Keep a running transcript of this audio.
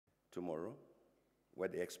tomorrow, where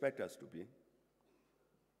they expect us to be,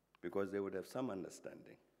 because they would have some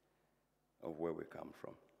understanding of where we come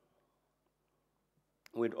from.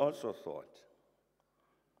 We'd also thought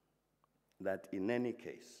that in any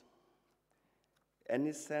case,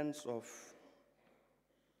 any sense of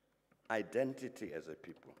identity as a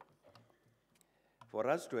people, for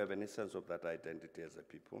us to have any sense of that identity as a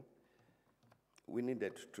people, we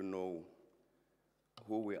needed to know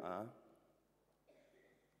who we are,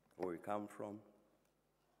 where we come from.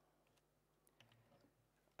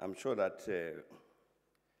 I'm sure that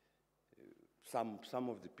some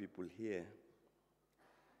of the people here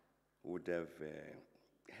would have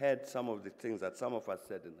heard some of the things that some of us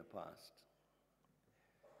said in the past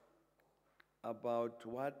about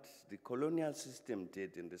what the colonial system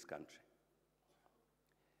did in this country,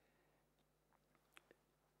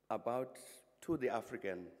 to the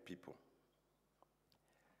African people.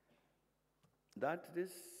 That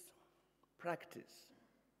this practice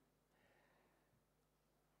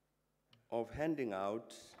of handing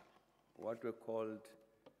out what were called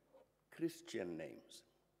Christian names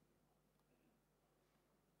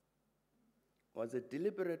was a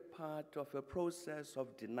deliberate part of a process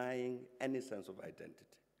of denying any sense of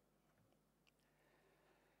identity.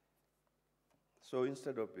 So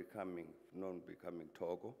instead of becoming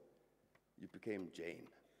Togo, you became Jane.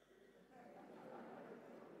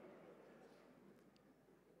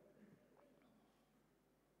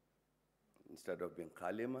 Instead of being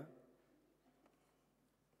Kalima,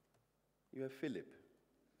 you are Philip.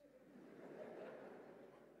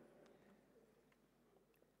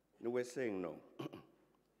 And we're saying no.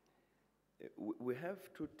 We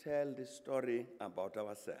have to tell the story about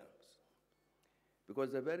ourselves,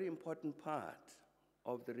 because a very important part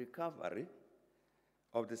of the recovery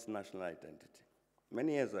of this national identity.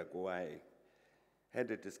 Many years ago, I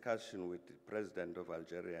had a discussion with the president of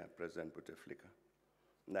Algeria, President Bouteflika,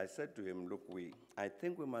 and I said to him, look, I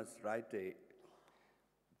think we must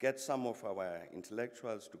get some of our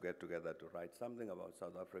intellectuals to get together to write something about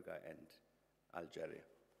South Africa and Algeria.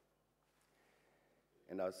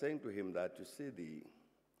 And I was saying to him that, you see,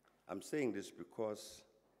 I'm saying this because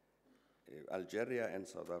Algeria and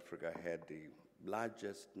South Africa had the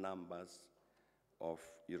largest numbers of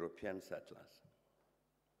European settlers.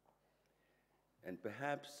 And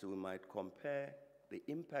perhaps we might compare the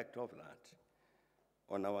impact of that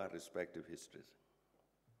on our respective histories.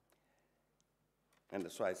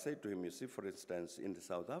 And so I said to him, you see, for instance, in the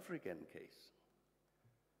South African case,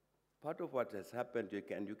 part of what has happened, you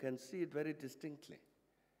can see it very distinctly.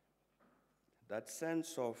 That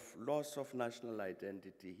sense of loss of national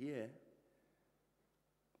identity here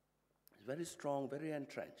is very strong, very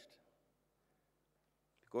entrenched.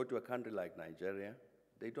 Go to a country like Nigeria,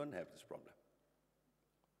 they don't have this problem.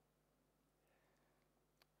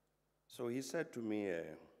 So he said to me,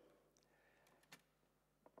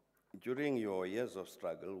 during your years of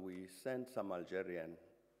struggle, we sent some Algerians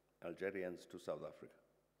to South Africa.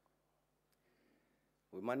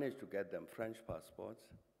 We managed to get them French passports,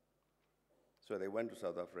 so they went to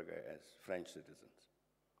South Africa as French citizens.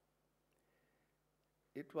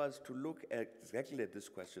 It was to look exactly at this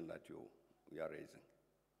question that you are raising.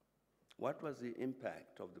 What was the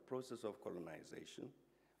impact of the process of colonization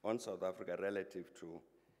on South Africa relative to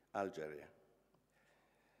Algeria?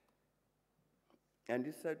 And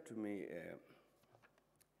he said to me,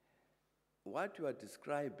 what you are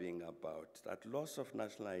describing about that loss of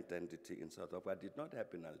national identity in South Africa did not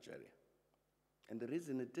happen in Algeria. And the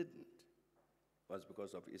reason it didn't was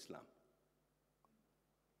because of Islam.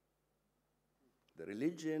 The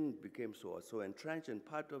religion became so entrenched and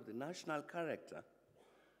part of the national character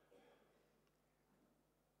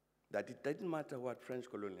that it didn't matter what French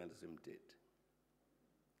colonialism did.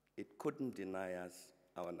 It couldn't deny us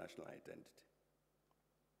our national identity.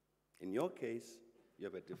 In your case, you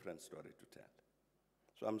have a different story to tell.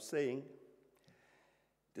 So I'm saying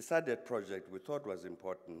the SADET project we thought was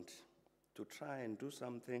important to try and do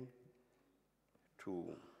something to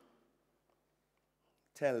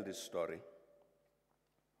tell this story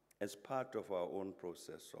as part of our own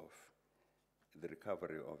process of the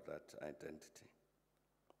recovery of that identity.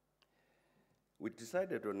 We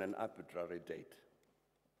decided on an arbitrary date.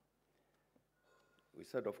 We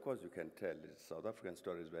said, of course, you can tell the South African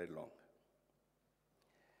story is very long.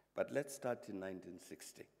 But let's start in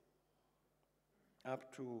 1960,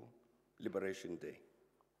 up to Liberation Day.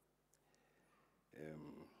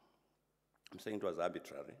 I'm saying it was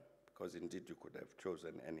arbitrary, because indeed you could have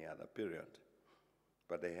chosen any other period,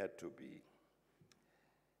 but they had to be,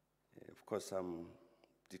 of course, some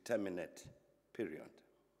determinate period.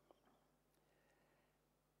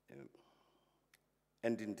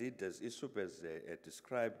 And indeed, as Isup has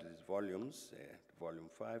described these volumes, Volume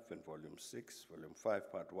 5 and Volume 6, Volume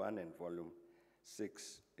 5, Part 1, and Volume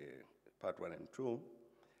 6, Part 1 and 2,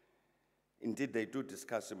 indeed, they do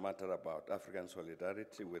discuss a matter about African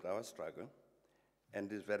solidarity with our struggle and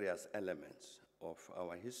these various elements of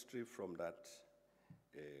our history from that.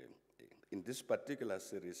 In this particular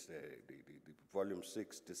series, the Volume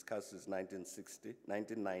 6 discusses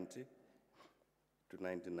 1990 to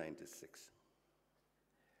 1996.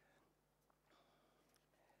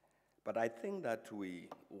 But I think that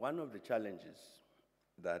one of the challenges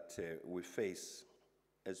that we face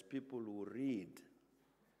as people who read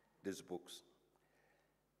these books,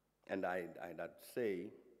 and I'd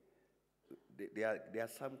say they are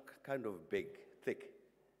some kind of big, thick.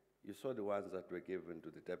 You saw the ones that were given to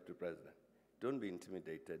the Deputy President. Don't be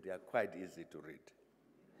intimidated. They are quite easy to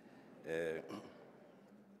read.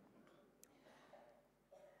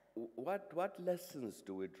 What lessons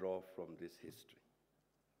do we draw from this history?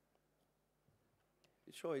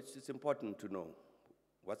 Sure, it's important to know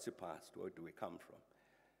what's the past, where do we come from.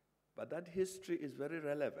 But that history is very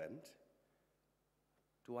relevant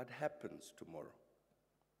to what happens tomorrow.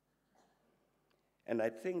 And I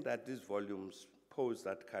think that these volumes pose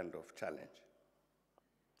that kind of challenge.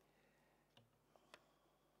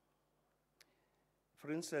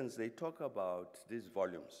 For instance, they talk about these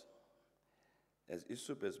volumes, as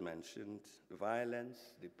Isup has mentioned,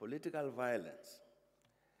 violence, the political violence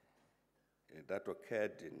that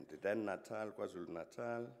occurred in the then Natal,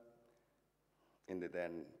 KwaZulu-Natal, in the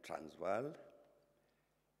then Transvaal,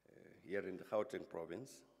 here in the Gauteng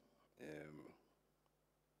province.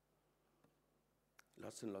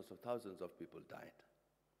 Lots and lots of thousands of people died.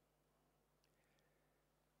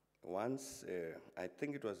 Once, I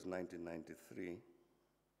think it was 1993,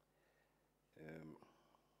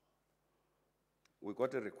 we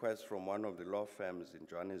got a request from one of the law firms in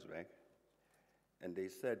Johannesburg, and they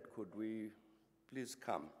said, could we please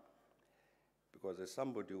come? Because there's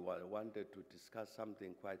somebody who wanted to discuss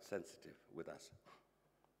something quite sensitive with us.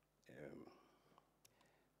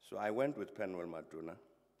 So I went with Penwell Maduna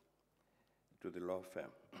to the law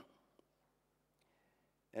firm.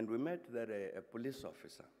 And we met there a police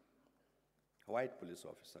officer, a white police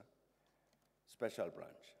officer, special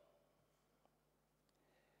branch.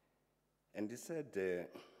 And he said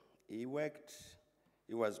he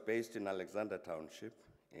was based in Alexander Township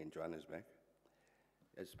in Johannesburg,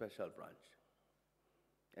 a special branch.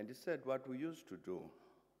 And he said what we used to do,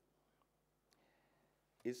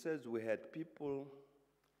 he says we had people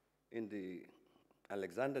in the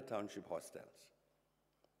Alexander Township hostels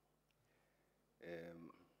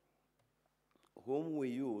whom we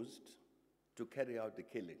used to carry out the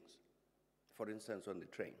killings, for instance, on the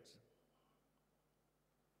trains.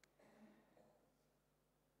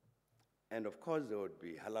 And of course, there would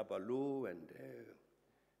be hullabaloo and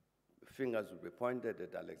fingers would be pointed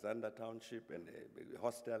at Alexander Township and the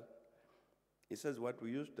hostel. He says what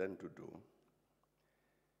we used then to do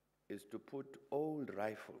is to put old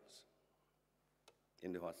rifles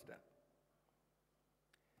in the hostel.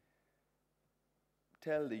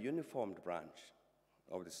 Tell the uniformed branch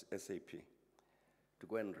of the SAP to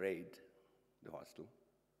go and raid the hostel.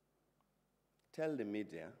 Tell the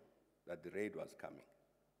media that the raid was coming.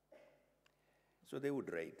 So they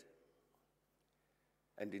would raid,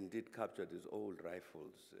 and indeed capture these old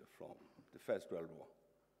rifles from the First World War.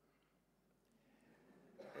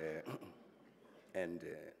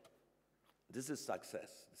 This is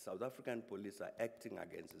success. The South African police are acting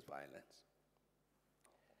against this violence.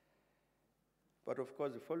 But of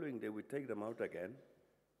course, the following day, we take them out again,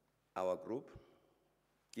 our group,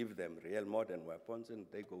 give them real modern weapons, and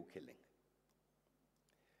they go killing.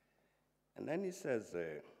 And then he says,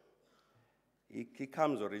 he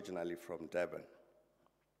comes originally from Durban.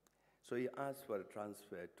 So he asked for a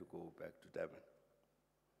transfer to go back to Durban.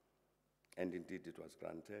 And indeed, it was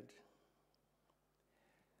granted.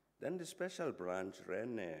 Then the special branch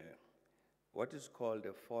ran what is called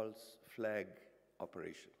a false flag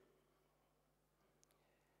operation.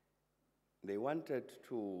 They wanted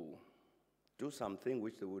to do something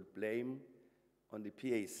which they would blame on the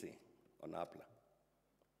PAC, on APLA.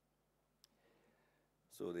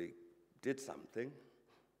 So they did something.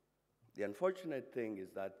 The unfortunate thing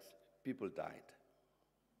is that people died.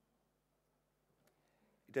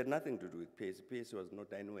 It had nothing to do with PAC. PAC was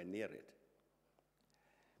not anywhere near it.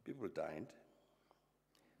 People died.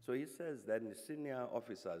 So he says then the senior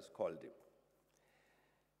officers called him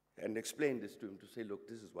and explained this to him to say, look,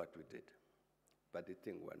 this is what we did. But the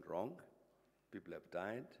thing went wrong. People have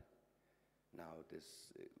died. Now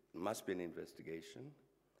this must be an investigation.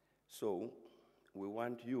 So we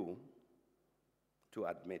want you to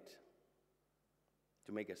admit,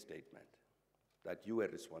 to make a statement that you were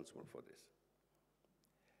responsible for this.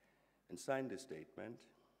 And sign the statement,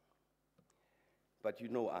 but you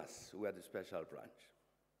know us, we are the special branch.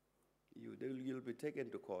 You'll be taken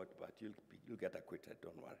to court, but you'll get acquitted,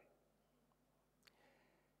 don't worry.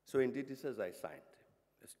 So indeed, this is I signed.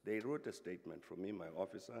 They wrote a statement from me, my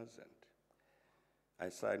officers, and I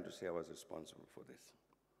signed to say I was responsible for this.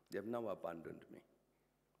 They have now abandoned me.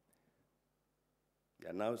 They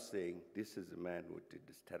are now saying, this is the man who did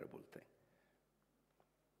this terrible thing.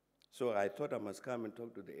 So I thought I must come and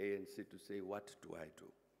talk to the ANC to say, what do I do?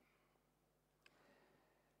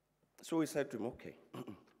 So we said to him, okay,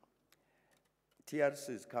 TRC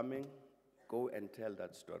is coming, go and tell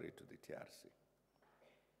that story to the TRC.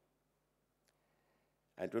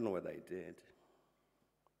 I don't know whether I did.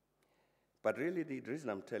 But really, the reason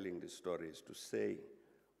I'm telling this story is to say,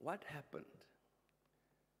 what happened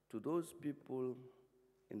to those people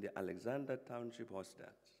in the Alexander Township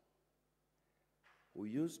hostels who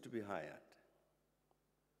used to be hired,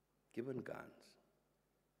 given guns,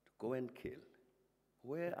 to go and kill?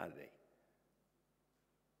 Where are they?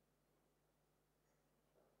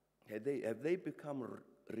 Have they become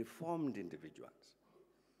reformed individuals?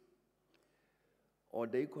 Or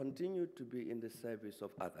they continue to be in the service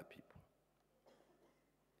of other people?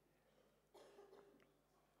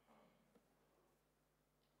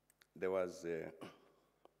 There was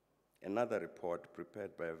another report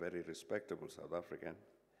prepared by a very respectable South African,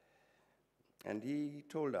 and he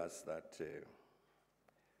told us that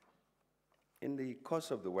in the course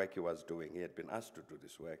of the work he was doing, he had been asked to do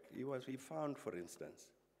this work, he found, for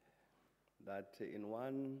instance, that in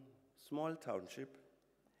one small township,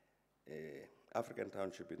 African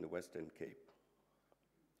township in the Western Cape,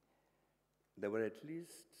 there were at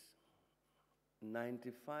least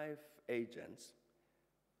 95 agents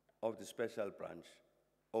of the special branch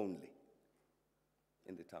only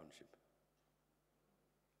in the township.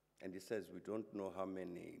 And he says, we don't know how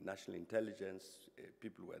many national intelligence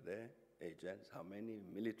people were there, agents, how many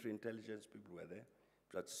military intelligence people were there.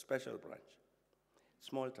 That's a special branch,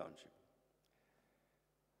 small township.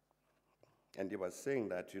 And he was saying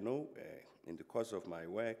that, you know, in the course of my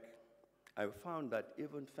work, I found that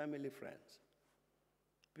even family friends,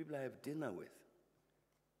 people I have dinner with,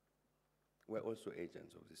 were also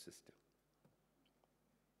agents of the system.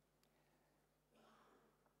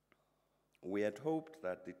 We had hoped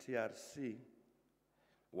that the TRC,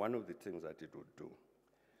 one of the things that it would do,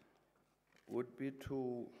 would be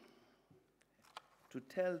to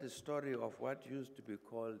tell the story of what used to be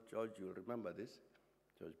called, George, you'll remember this,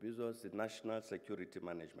 George Bezos, the National Security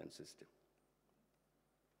Management System.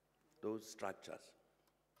 Those structures.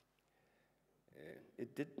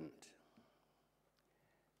 It didn't.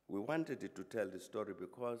 We wanted it to tell the story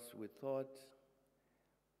because we thought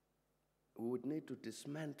we would need to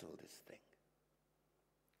dismantle this thing.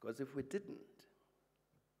 Because if we didn't,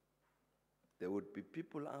 there would be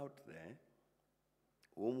people out there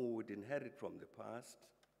whom we would inherit from the past.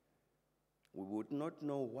 We would not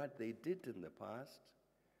know what they did in the past.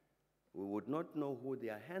 We would not know who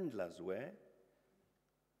their handlers were,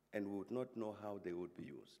 and we would not know how they would be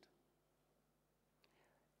used.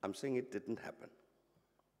 I'm saying it didn't happen.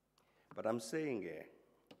 But I'm saying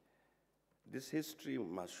this history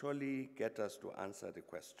must surely get us to answer the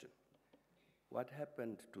question, what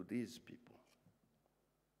happened to these people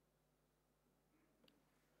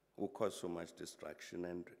who caused so much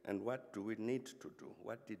destruction, and what do we need to do?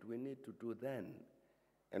 What did we need to do then,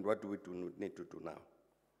 and what do we need to do now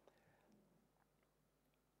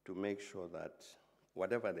to make sure that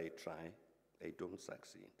whatever they try, they don't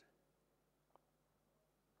succeed?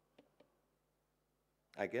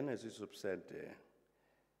 Again, as Yusuf said,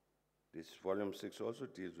 this volume 6 also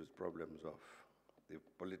deals with problems of the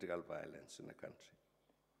political violence in the country.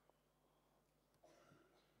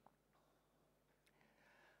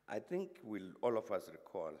 I think all of us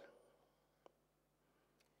recall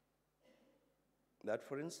that,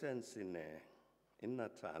 for instance, in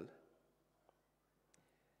Natal,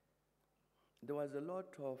 there was a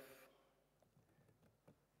lot of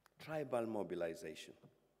tribal mobilization.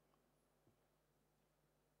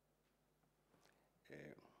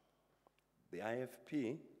 The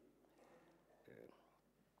IFP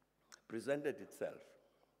presented itself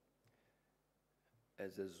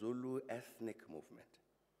as a Zulu ethnic movement.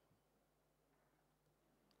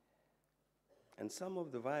 And some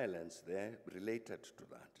of the violence there related to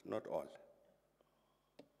that, not all.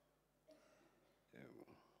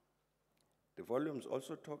 The volumes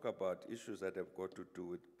also talk about issues that have got to do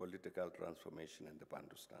with political transformation in the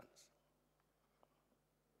Bantustans.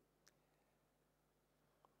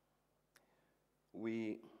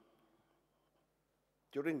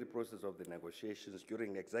 during the process of the negotiations,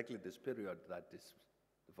 during exactly this period that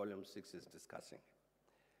Volume 6 is discussing,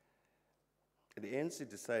 the ANC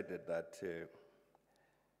decided that it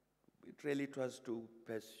really was to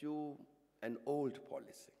pursue an old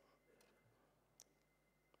policy.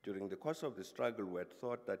 During the course of the struggle, we had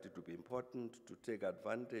thought that it would be important to take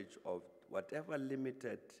advantage of whatever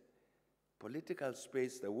limited political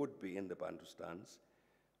space there would be in the Bantustans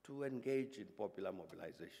to engage in popular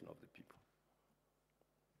mobilization of the people.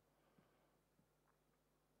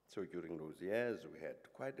 So during those years, we had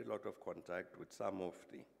quite a lot of contact with some of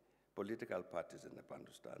the political parties in the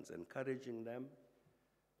Bantustans, encouraging them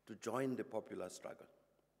to join the popular struggle.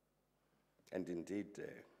 And indeed,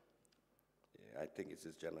 I think it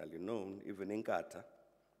is generally known, even Inkatha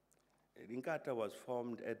was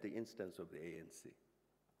formed at the instance of the ANC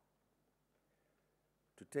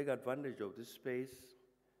to take advantage of this space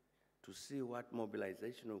to see what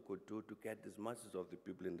mobilization we could do to get these masses of the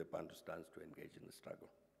people in the Bantustans to engage in the struggle.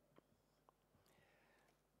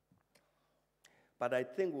 But I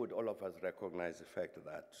think would all of us recognize the fact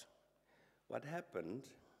that what happened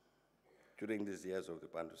during these years of the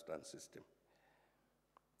Bantustan system,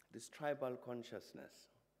 this tribal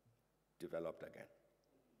consciousness developed again.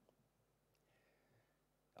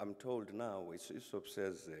 I'm told now, ISOP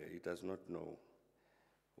says he does not know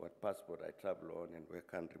what passport I travel on and which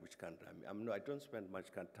country. I don't spend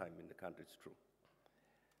much time in the country, it's true.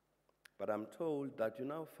 But I'm told that you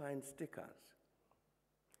now find stickers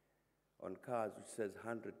on cars which says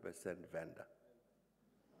 100% vendor.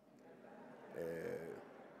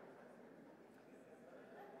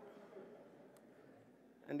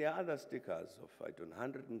 And there are other stickers of,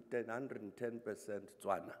 110%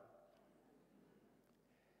 Tswana.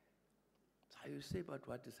 So you say about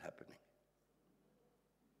what is happening.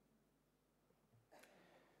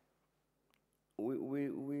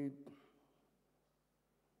 We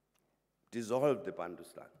dissolved the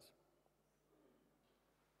Bantustans.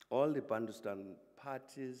 All the Bantustan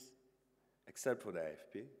parties, except for the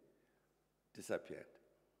IFP, disappeared.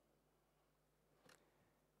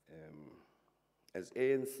 As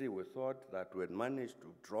ANC, we thought that we had managed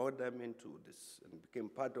to draw them into this and became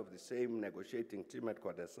part of the same negotiating team at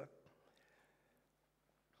Kodesa.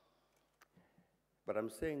 But I'm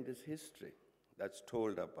saying this history that's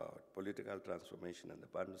told about political transformation in the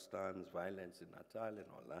Bantustans, violence in Natal and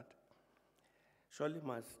all that, surely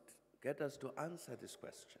must get us to answer this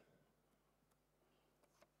question.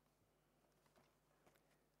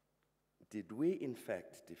 Did we in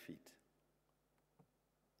fact defeat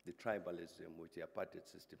the tribalism which the apartheid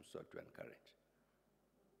system sought to encourage?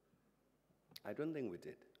 I don't think we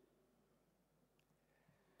did.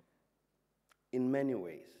 In many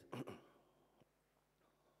ways.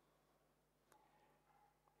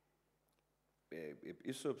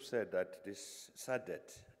 ISOP said that this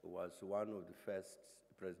SADET was one of the first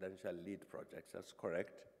presidential lead projects. That's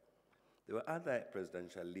correct. There were other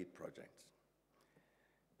presidential lead projects.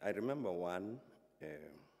 I remember one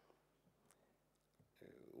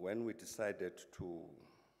when we decided to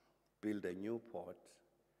build a new port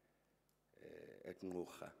at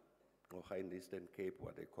Ngqura in the Eastern Cape,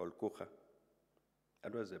 what they call Kucha.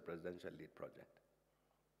 That was a presidential lead project.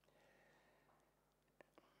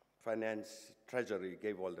 Finance, Treasury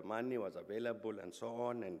gave all the money, was available, and so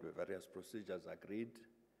on, and the various procedures agreed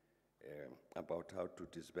about how to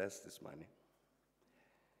disburse this money.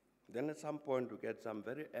 Then at some point, we get some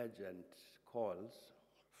very urgent calls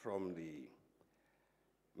from the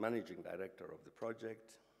managing director of the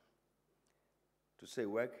project to say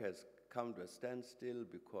work has come to a standstill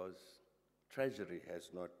because Treasury has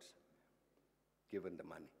not given the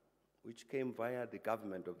money, which came via the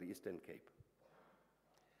government of the Eastern Cape.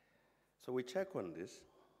 So we check on this,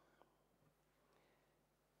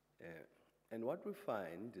 and what we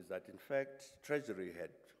find is that, in fact, Treasury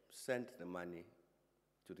had sent the money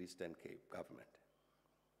to the Eastern Cape government.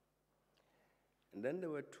 And then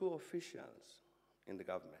there were two officials in the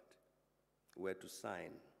government who were to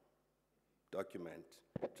sign document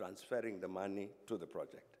transferring the money to the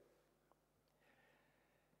project.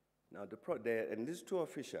 Now, and these two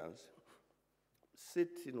officials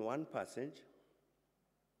sit in one passage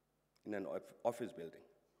in an office building,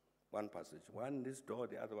 one passage, one this door,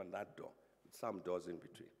 the other one that door, with some doors in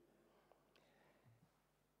between.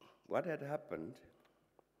 What had happened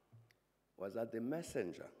was that the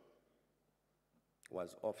messenger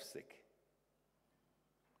was off sick.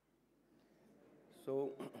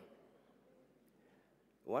 So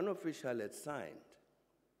one official had signed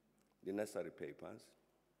the necessary papers.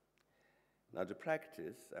 Now the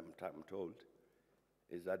practice, I'm told,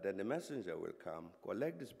 is that then the messenger will come,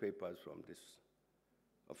 collect these papers from this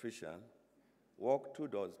official walk 2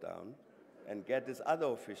 doors down and get this other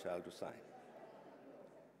official to sign.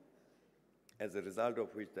 As a result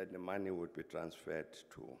of which, then the money would be transferred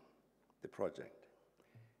to the project.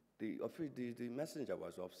 The messenger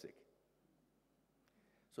was off sick.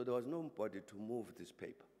 So there was nobody to move this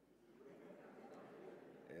paper.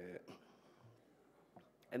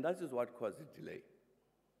 And that is what caused the delay.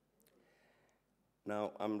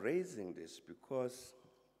 Now, I'm raising this because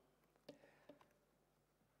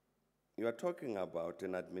you are talking about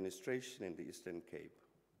an administration in the Eastern Cape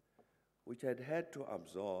which had to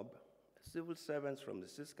absorb civil servants from the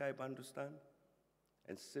Ciskei Bantustan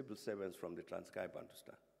and civil servants from the Transkei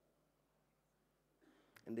Bantustan.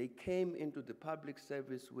 And they came into the public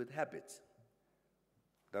service with habits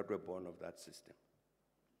that were born of that system.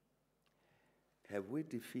 Have we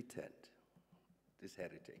defeated this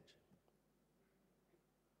heritage?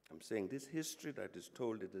 I'm saying this history that is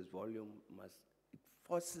told in this volume it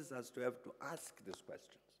forces us to have to ask these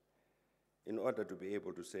questions in order to be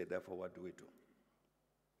able to say, therefore, what do we do?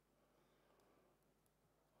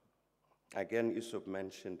 Again, Yusuf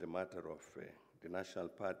mentioned the matter of the National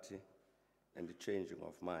Party and the changing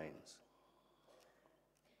of minds.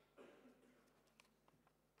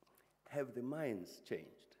 Have the minds changed?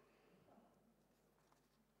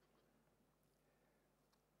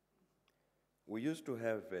 We used to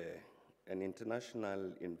have an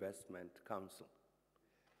international investment council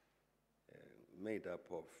made up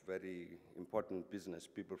of very important business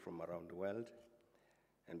people from around the world.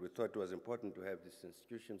 And we thought it was important to have this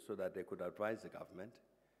institution so that they could advise the government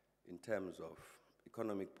in terms of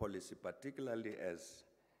economic policy, particularly as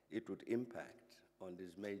it would impact on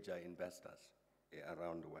these major investors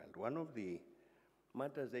around the world. One of the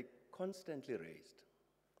matters they constantly raised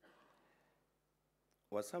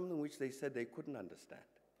was something which they said they couldn't understand,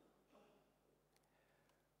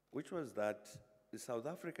 which was that the South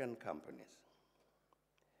African companies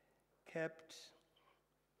kept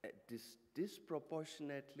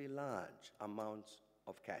disproportionately large amounts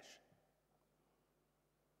of cash.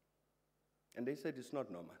 And they said it's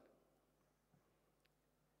not normal.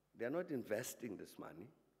 They're not investing this money.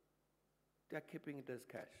 They're keeping it as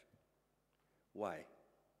cash. Why?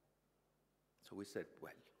 So we said,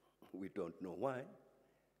 well, we don't know why.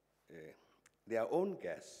 Their own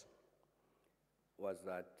guess was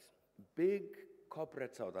that big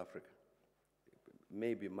corporate South Africa,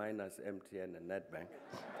 maybe minus MTN and Nedbank,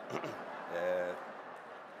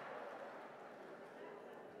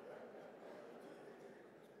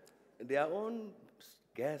 their own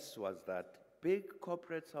guess was that big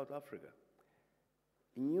corporate South Africa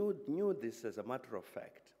knew this as a matter of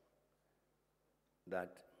fact,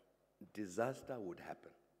 that disaster would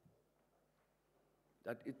happen.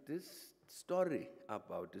 That this story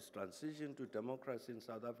about this transition to democracy in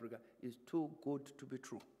South Africa is too good to be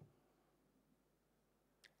true.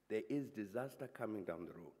 There is disaster coming down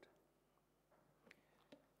the road.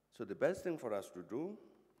 So the best thing for us to do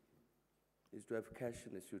is to have cash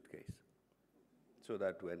in a suitcase so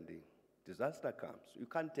that when the disaster comes, you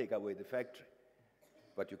can't take away the factory,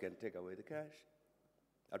 but you can take away the cash.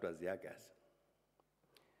 That was their guess.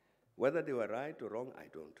 Whether they were right or wrong, I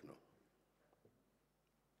don't know.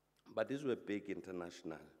 But these were big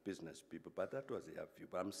international business people, but that was their view.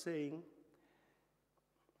 But I'm saying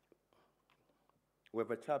we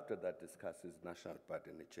have a chapter that discusses national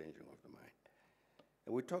party and the changing of the mind.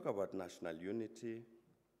 And we talk about national unity,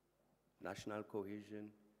 national cohesion,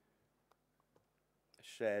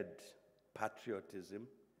 shared patriotism.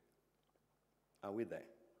 Are we there?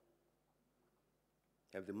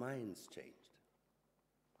 Have the minds changed?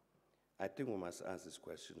 I think we must ask these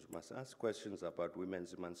questions. We must ask questions about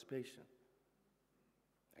women's emancipation.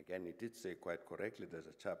 Again, it did say quite correctly, there's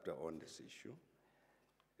a chapter on this issue.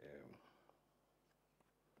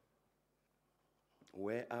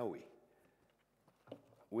 Where are we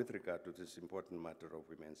with regard to this important matter of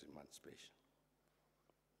women's emancipation?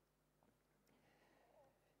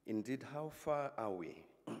 Indeed, how far are we?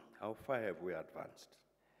 How far have we advanced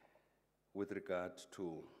with regard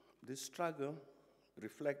to this struggle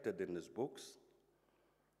reflected in these books,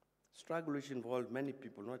 struggle which involved many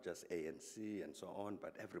people, not just ANC and so on,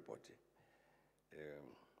 but everybody,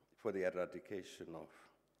 for the eradication of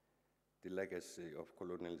the legacy of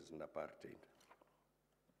colonialism and apartheid.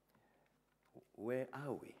 Where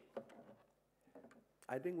are we?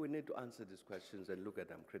 I think we need to answer these questions and look at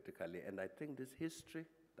them critically, and I think this history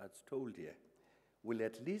that's told here will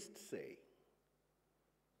at least say,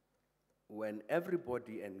 when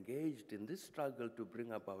everybody engaged in this struggle to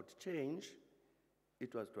bring about change,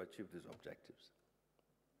 it was to achieve these objectives.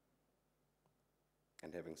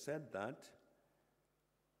 And having said that,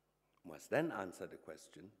 must then answer the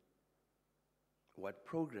question, what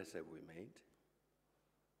progress have we made?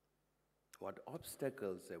 What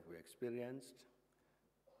obstacles have we experienced?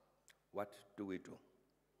 What do we do?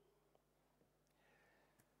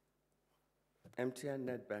 MTN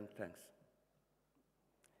Nedbank, thanks.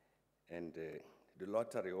 And the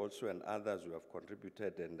lottery also and others who have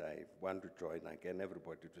contributed, and I want to join again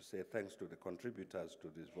everybody to say thanks to the contributors to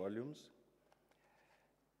these volumes,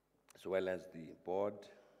 as well as the board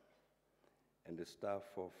and the staff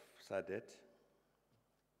of SADET.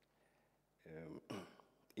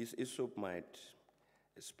 ISOP might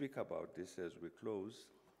speak about this as we close,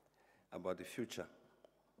 about the future.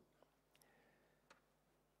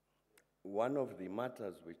 One of the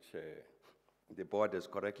matters which the board has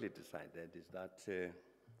correctly decided is that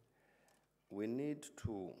we need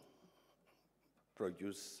to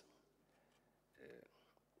produce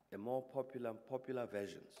a more popular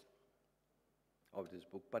versions of this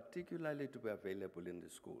book, particularly to be available in the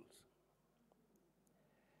schools.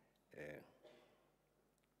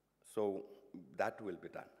 So that will be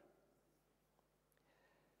done.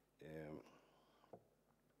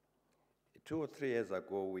 2 or 3 years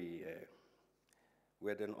ago, we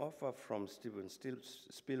had an offer from Steven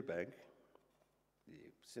Spielberg.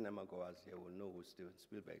 The cinema goers here will know who Steven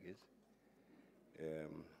Spielberg is.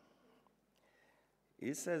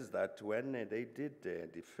 He says that when they did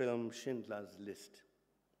the film Schindler's List,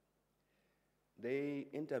 they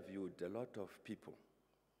interviewed a lot of people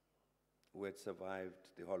who had survived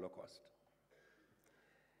the Holocaust,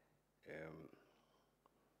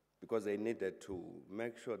 because they needed to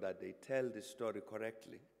make sure that they tell the story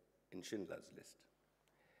correctly in Schindler's List.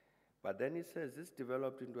 But then he says this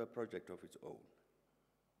developed into a project of its own.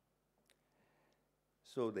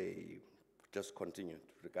 So they just continued,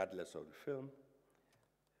 regardless of the film,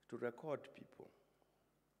 to record people.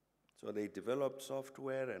 So they developed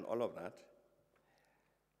software and all of that,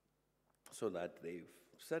 so that they've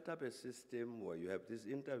set up a system where you have these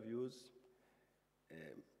interviews,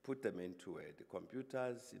 put them into the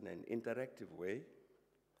computers in an interactive way.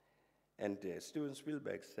 And Steven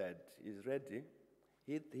Spielberg said he's ready.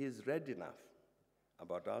 He's ready enough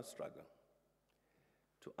about our struggle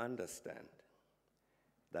to understand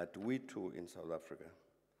that we too in South Africa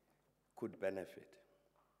could benefit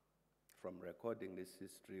from recording this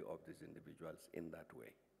history of these individuals in that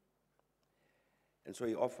way. And so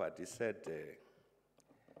he offered, he said,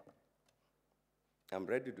 I'm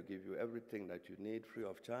ready to give you everything that you need free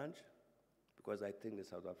of charge, because I think the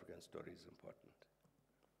South African story is important.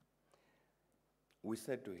 We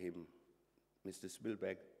said to him, Mr.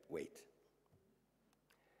 Spielberg, wait.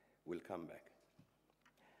 We'll come back.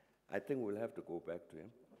 I think we'll have to go back to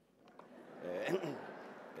him.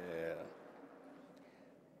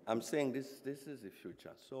 I'm saying this is the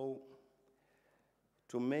future. So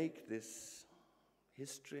to make this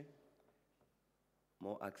history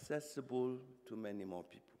more accessible to many more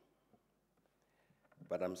people.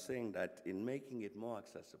 But I'm saying that in making it more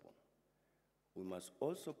accessible, we must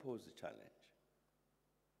also pose the challenge.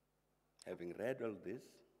 Having read all this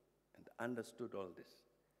and understood all this,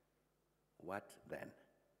 what then?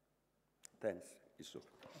 Thanks, Isu.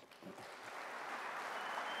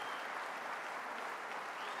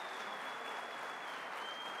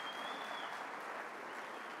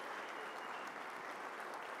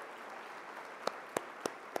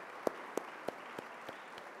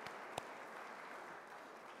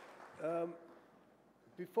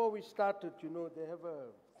 Before we started, you know, they have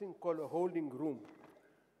a thing called a holding room.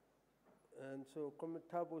 And so President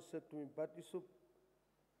Thabo said to me, but Yusuf,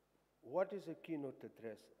 what is a keynote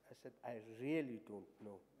address? I said, I really don't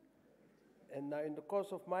know. And now in the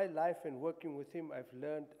course of my life and working with him, I've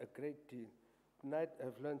learned a great deal. Tonight,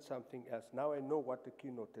 I've learned something else. Now I know what a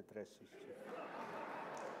keynote address is.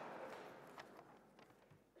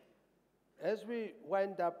 As we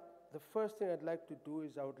wind up, the first thing I'd like to do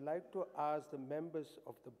is I would like to ask the members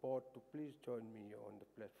of the board to please join me here on the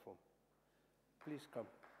platform. Please come.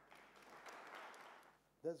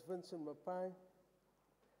 That's Vincent Mapai.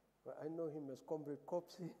 I know him as Comrade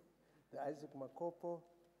Kopsi, the Isaac Makopo,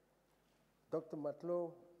 Dr.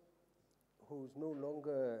 Matlo, who's no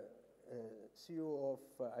longer CEO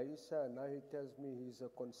of AISA, and now he tells me he's a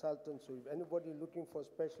consultant, so if anybody looking for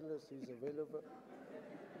specialists, he's available.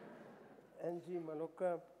 Angie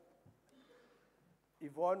Maloka,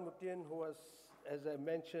 Yvonne Mutien, who was, as I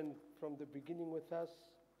mentioned, from the beginning with us,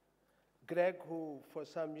 Greg, who for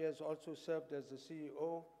some years also served as the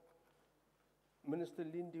CEO, Minister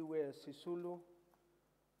Lindiwe Sisulu,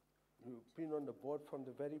 you've been on the board from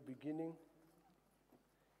the very beginning,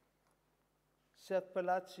 Seth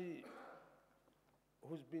Palazzi,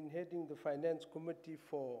 who's been heading the Finance Committee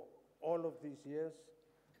for all of these years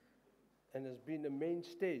and has been a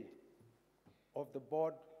mainstay of the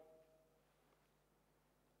board.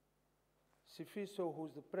 Sifiso,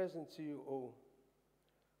 who's the present CEO,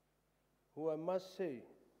 who I must say,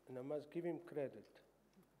 and I must give him credit,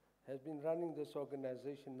 has been running this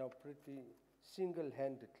organization now pretty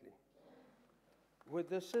single-handedly. With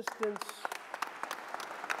the assistance,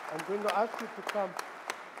 I'm going to ask you to come.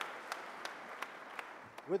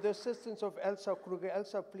 With the assistance of Elsa Kruger.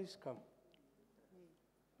 Elsa, please come.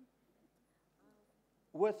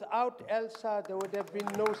 Without Elsa, there would have been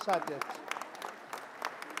no SADET.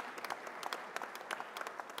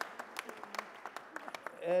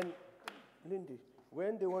 And Lindy,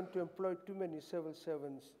 when they want to employ too many civil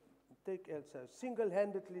servants, take Elsa.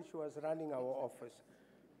 Single-handedly, she was running our office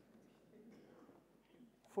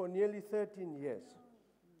for nearly 13 years.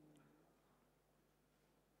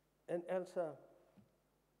 And Elsa,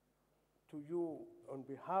 to you, on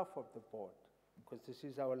behalf of the board, because this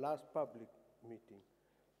is our last public meeting,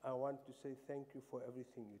 I want to say thank you for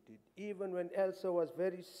everything you did. Even when Elsa was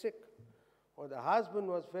very sick, or the husband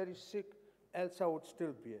was very sick, Elsa would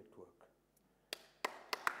still be at work.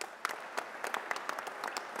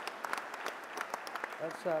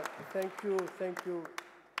 Elsa, thank you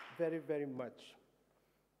very, very much.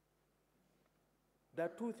 There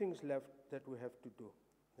are two things left that we have to do.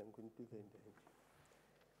 I'm going to do them in the end.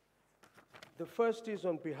 The first is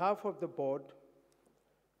on behalf of the board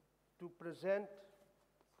to present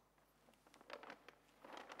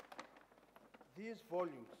these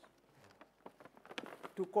volumes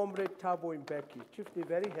to Comrade Thabo Mbeki. Chief, they're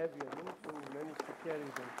very heavy. I don't manage to carry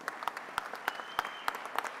them.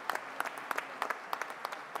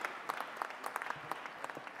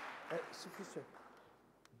 Sufficient.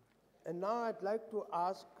 And now I'd like to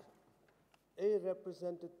ask a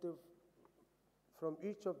representative from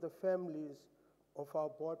each of the families of our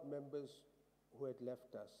board members who had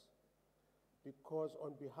left us, because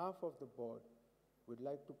on behalf of the board, we'd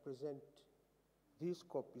like to present these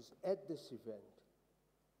copies at this event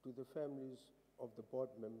to the families of the board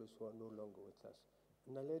members who are no longer with us.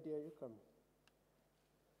 Naledi, are you coming?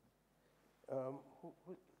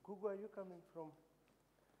 Gugu, are you coming from?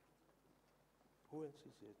 Who else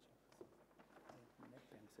is here, Chief?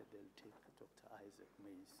 Nedbank said they'll take Dr. Isaac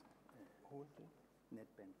Mays. Who will take?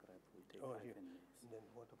 Nedbank Rep will take here. Ivan Mays. Then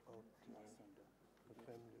what about the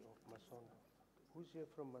family of Masondo? Who's here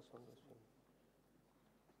from Masondo's family?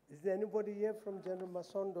 Is there anybody here from General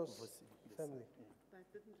Masondo's family? Yeah. I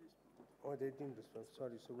didn't respond. Oh, they didn't respond.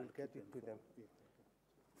 Sorry, so we'll get it to them.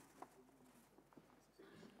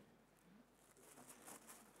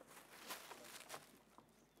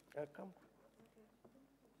 Come.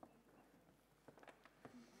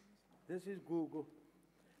 This is Gugu.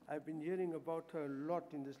 I've been hearing about her a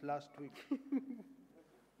lot in this last week.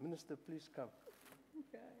 Minister, please come.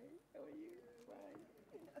 Hi, how are you? Fine.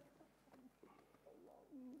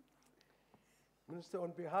 Minister,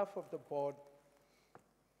 on behalf of the board,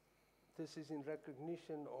 this is in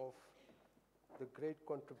recognition of the great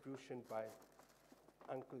contribution by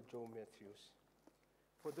Uncle Joe Matthews.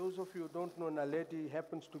 For those of you who don't know, Naledi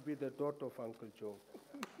happens to be the daughter of Uncle Joe.